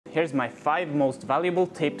Here's my 5 most valuable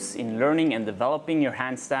tips in learning and developing your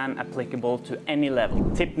handstand applicable to any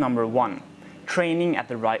level. Tip number 1, training at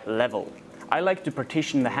the right level. I like to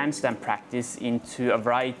partition the handstand practice into a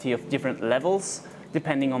variety of different levels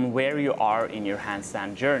depending on where you are in your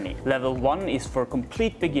handstand journey. Level 1 is for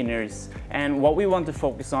complete beginners, and what we want to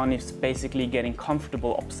focus on is basically getting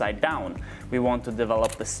comfortable upside down. We want to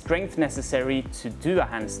develop the strength necessary to do a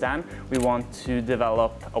handstand. We want to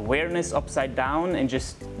develop awareness upside down and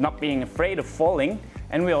just not being afraid of falling.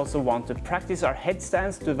 And we also want to practice our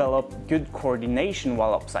headstands to develop good coordination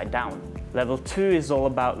while upside down. Level 2 is all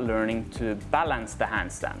about learning to balance the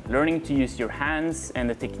handstand, learning to use your hands and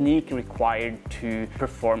the technique required to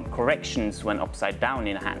perform corrections when upside down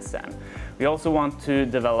in a handstand. We also want to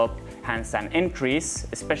develop handstand entries,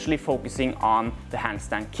 especially focusing on the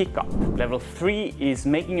handstand kick-up. Level 3 is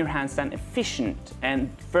making your handstand efficient and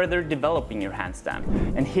further developing your handstand.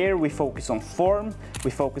 And here we focus on form,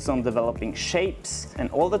 we focus on developing shapes and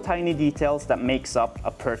all the tiny details that makes up a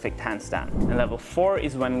perfect handstand. And level 4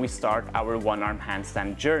 is when we start our one-arm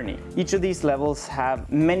handstand journey. Each of these levels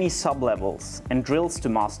have many sub-levels and drills to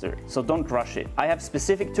master, so don't rush it. I have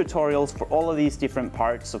specific tutorials for all of these different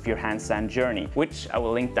parts of your handstand journey, which I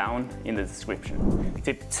will link down in the description.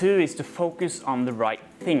 Tip 2 is to focus on the right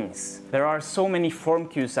things. There are so many form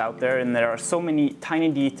cues out there and there are so many tiny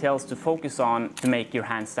details to focus on to make your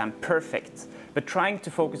handstand perfect. But trying to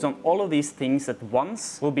focus on all of these things at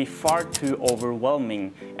once will be far too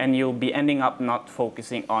overwhelming and you'll be ending up not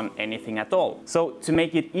focusing on anything at all. So to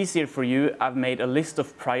make it easier for you, I've made a list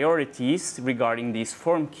of priorities regarding these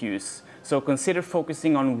form cues. So consider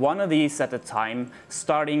focusing on one of these at a time,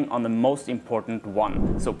 starting on the most important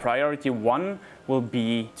one. So priority 1 will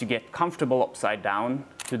be to get comfortable upside down,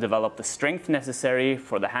 to develop the strength necessary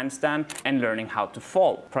for the handstand and learning how to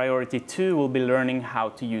fall. Priority 2 will be learning how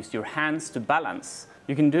to use your hands to balance.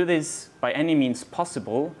 You can do this by any means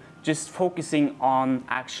possible, just focusing on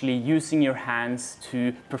actually using your hands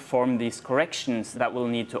to perform these corrections that we'll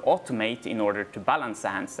need to automate in order to balance the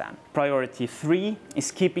handstand. Priority 3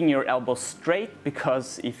 is keeping your elbows straight,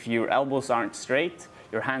 because if your elbows aren't straight,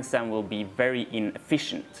 your handstand will be very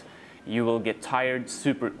inefficient. You will get tired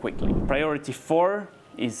super quickly. Priority 4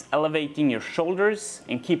 is elevating your shoulders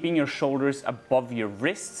and keeping your shoulders above your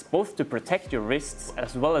wrists, both to protect your wrists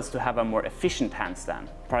as well as to have a more efficient handstand.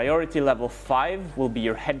 Priority level 5 will be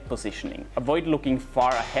your head positioning. Avoid looking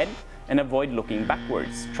far ahead and avoid looking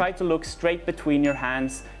backwards. Try to look straight between your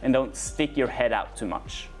hands and don't stick your head out too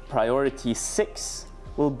much. Priority 6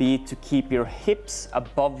 will be to keep your hips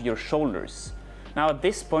above your shoulders. Now at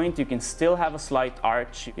this point you can still have a slight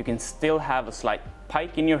arch, you can still have a slight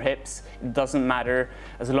pike in your hips, it doesn't matter.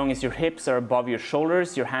 As long as your hips are above your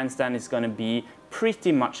shoulders, your handstand is going to be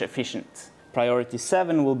pretty much efficient. Priority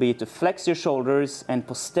 7 will be to flex your shoulders and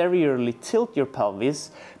posteriorly tilt your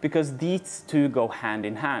pelvis, because these two go hand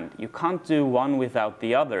in hand. You can't do one without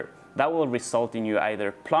the other. That will result in you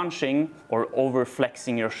either plunging or over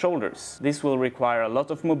flexing your shoulders. This will require a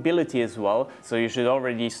lot of mobility as well, so you should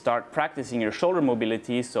already start practicing your shoulder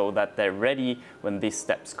mobility so that they're ready when these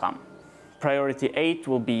steps come. Priority 8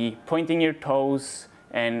 will be pointing your toes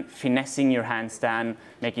and finessing your handstand,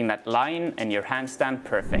 making that line and your handstand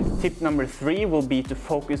perfect. Tip number 3 will be to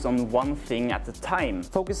focus on one thing at a time.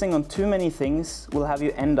 Focusing on too many things will have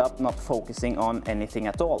you end up not focusing on anything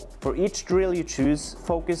at all. For each drill you choose,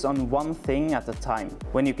 focus on one thing at a time.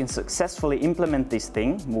 When you can successfully implement this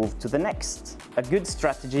thing, move to the next. A good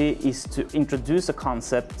strategy is to introduce a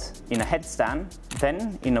concept in a headstand,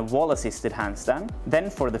 then in a wall-assisted handstand, then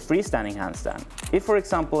for the freestanding handstand. If, for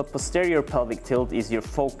example, a posterior pelvic tilt is your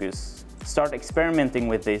focus, start experimenting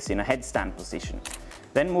with this in a headstand position.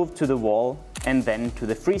 Then move to the wall and then to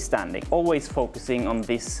the freestanding, always focusing on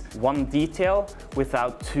this one detail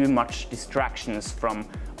without too much distractions from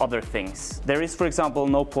other things. There is, for example,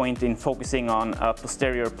 no point in focusing on a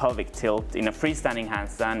posterior pelvic tilt in a freestanding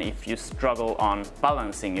handstand if you struggle on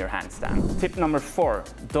balancing your handstand. Tip number 4,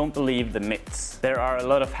 don't believe the myths. There are a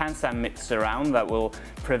lot of handstand myths around that will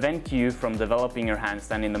prevent you from developing your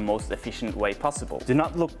handstand in the most efficient way possible. Do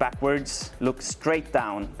not look backwards, look straight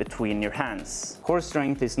down between your hands. Core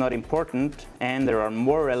strength is not important, and there are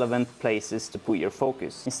more relevant places to put your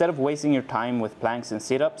focus. Instead of wasting your time with planks and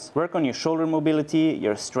sit-ups, work on your shoulder mobility,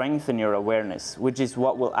 your strength and your awareness, which is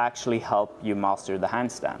what will actually help you master the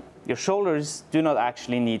handstand. Your shoulders do not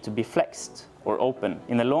actually need to be flexed or open.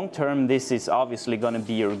 In the long term, this is obviously going to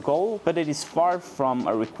be your goal, but it is far from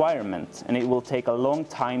a requirement, and it will take a long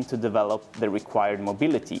time to develop the required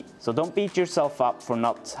mobility. So don't beat yourself up for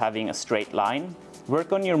not having a straight line.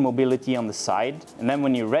 Work on your mobility on the side, and then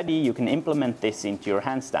when you're ready, you can implement this into your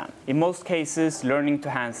handstand. In most cases, learning to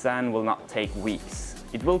handstand will not take weeks.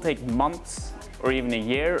 It will take months or even a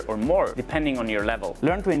year or more, depending on your level.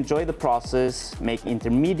 Learn to enjoy the process, make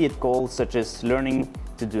intermediate goals such as learning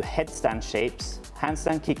to do headstand shapes,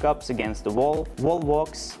 handstand kick-ups against the wall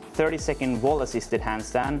walks, 30-second wall-assisted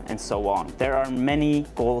handstand, and so on. There are many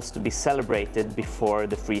goals to be celebrated before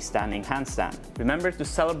the freestanding handstand. Remember to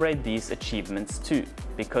celebrate these achievements too,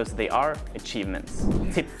 because they are achievements.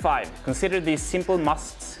 Tip 5. Consider these simple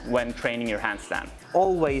musts when training your handstand.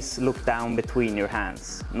 Always look down between your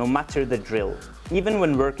hands, no matter the drill. Even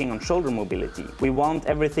when working on shoulder mobility, we want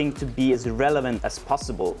everything to be as relevant as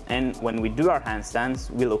possible, and when we do our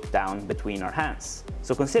handstands, we look down between our hands.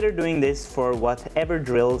 So consider doing this for whatever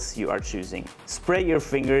drills you are choosing. Spray your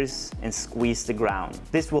fingers and squeeze the ground.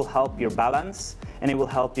 This will help your balance, and it will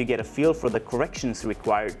help you get a feel for the corrections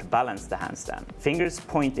required to balance the handstand. Fingers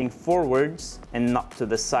pointing forwards and not to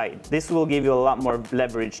the side. This will give you a lot more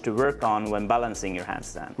leverage to work on when balancing your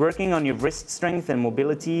handstand. Working on your wrist strength and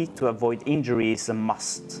mobility to avoid injury is a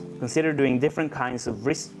must. Consider doing different kinds of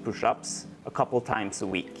wrist push-ups a couple times a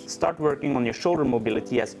week. Start working on your shoulder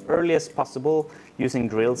mobility as early as possible using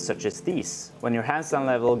drills such as these. When your handstand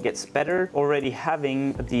level gets better, already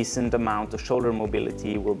having a decent amount of shoulder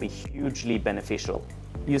mobility will be hugely beneficial.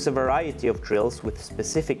 Use a variety of drills with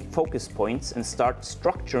specific focus points and start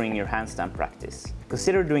structuring your handstand practice.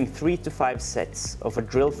 Consider doing 3 to 5 sets of a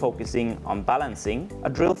drill focusing on balancing, a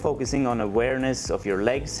drill focusing on awareness of your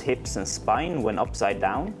legs, hips and spine when upside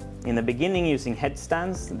down. In the beginning using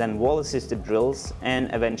headstands, then wall-assisted drills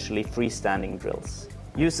and eventually freestanding drills.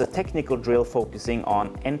 Use a technical drill focusing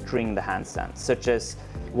on entering the handstand, such as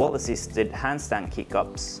wall-assisted handstand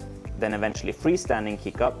kick-ups, then eventually freestanding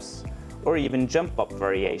kick-ups, or even jump-up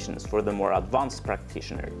variations for the more advanced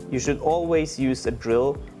practitioner. You should always use a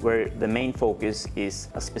drill where the main focus is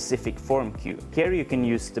a specific form cue. Here you can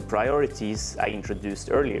use the priorities I introduced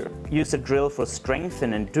earlier. Use a drill for strength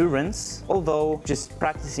and endurance, although just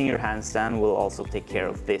practicing your handstand will also take care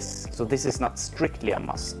of this. So this is not strictly a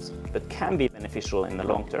must, but can be beneficial in the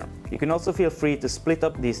long term. You can also feel free to split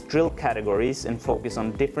up these drill categories and focus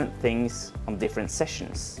on different things on different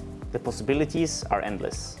sessions. The possibilities are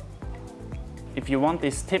endless. If you want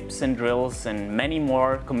these tips and drills and many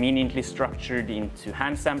more conveniently structured into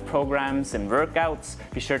handstand programs and workouts,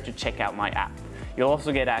 be sure to check out my app. You'll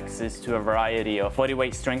also get access to a variety of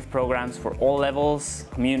bodyweight strength programs for all levels,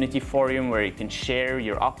 community forum where you can share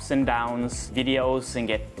your ups and downs, videos and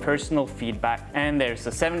get personal feedback, and there's a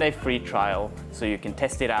 7-day free trial so you can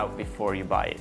test it out before you buy it.